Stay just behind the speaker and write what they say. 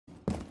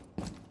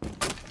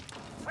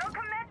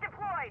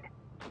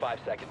5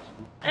 seconds.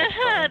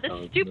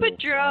 The stupid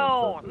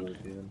drone.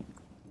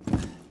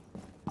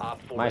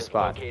 Op 4 My has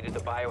spot. located the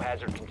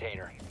biohazard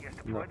container. Yes,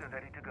 deployed and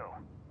ready to go.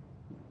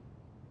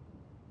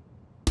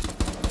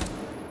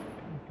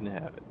 You can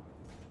have it.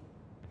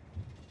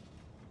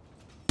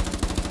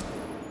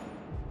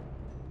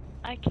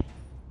 I can't.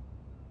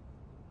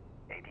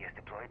 ADS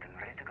deployed and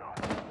ready to go.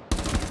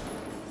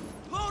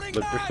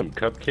 Look, there's some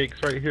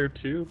cupcakes right here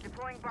too.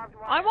 Deploying barbed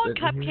wire. I want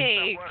Stop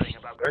cupcakes. Worrying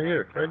about Right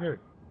here, right here.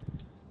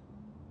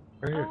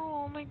 Right here.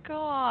 Oh my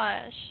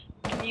gosh.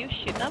 Can you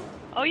shoot them?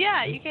 Oh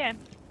yeah, you can.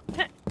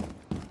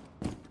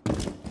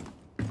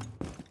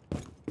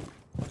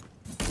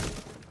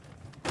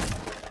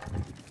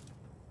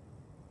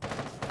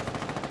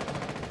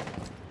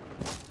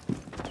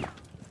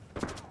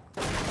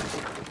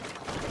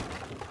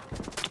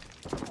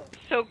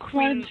 So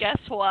Queen, guess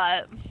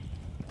what?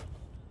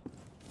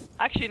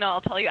 Actually, no.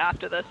 I'll tell you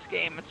after this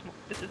game.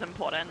 This is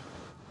important.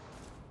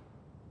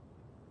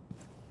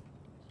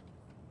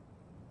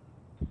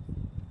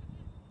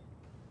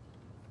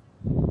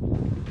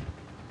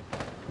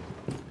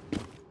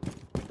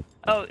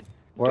 Oh,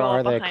 Where door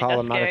are they? behind Call us,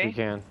 them out if Gary. you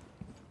can.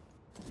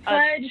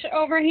 Fudge,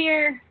 over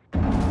here.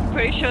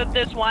 Pretty sure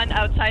there's one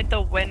outside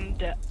the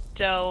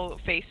window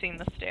facing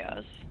the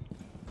stairs.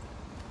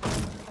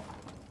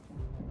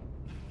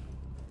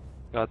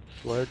 Got the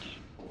sledge.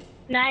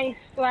 Nice.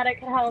 Glad I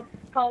could help.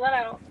 Call that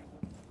out.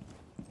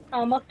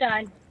 Almost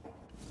died.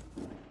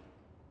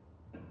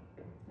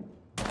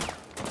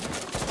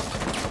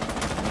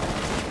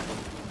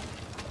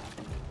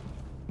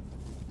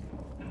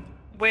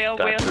 Whale,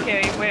 Gotcha.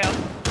 Gary, whale.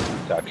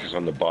 Doctor's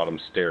on the bottom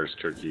stairs,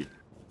 Turkey.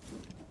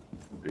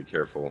 Be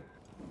careful.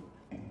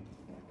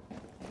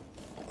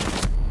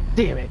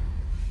 Damn it.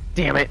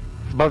 Damn it.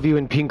 Above you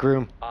in pink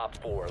room. Op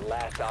 4,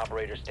 last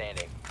operator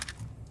standing.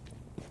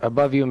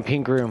 Above you in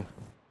pink room.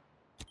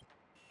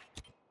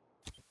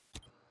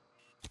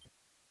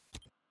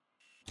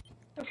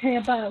 Okay,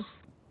 above.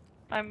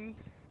 I'm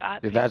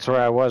at. Dude, that's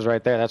where I was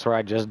right there. That's where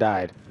I just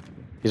died.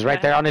 He's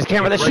right there on his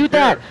camera. Let's Right shoot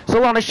there. that!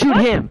 Solana, shoot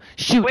him!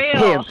 Shoot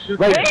Whale. him!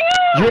 Right. Whale.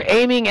 You're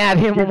aiming at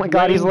him. Oh my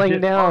god, he's laying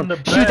on down. the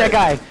Shoot that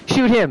bed. guy.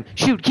 Shoot him.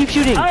 Shoot. Keep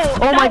shooting.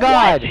 Oh, my that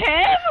god. was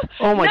him?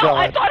 Oh my no, god.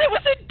 I thought it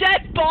was a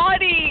dead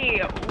body.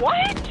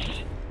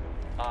 What?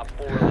 Op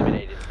 4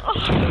 eliminated. Oh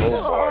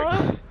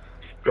my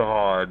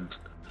god.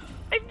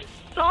 I'm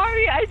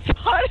sorry. I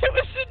thought it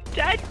was a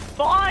dead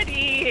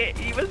body.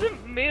 He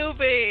wasn't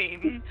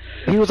moving.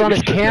 He was on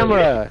his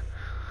camera.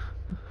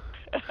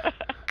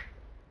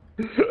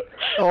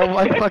 Oh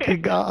my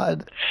fucking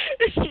god.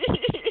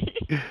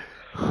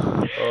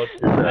 Oh,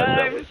 too bad. That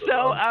I'm was so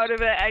wrong. out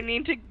of it. I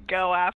need to go after.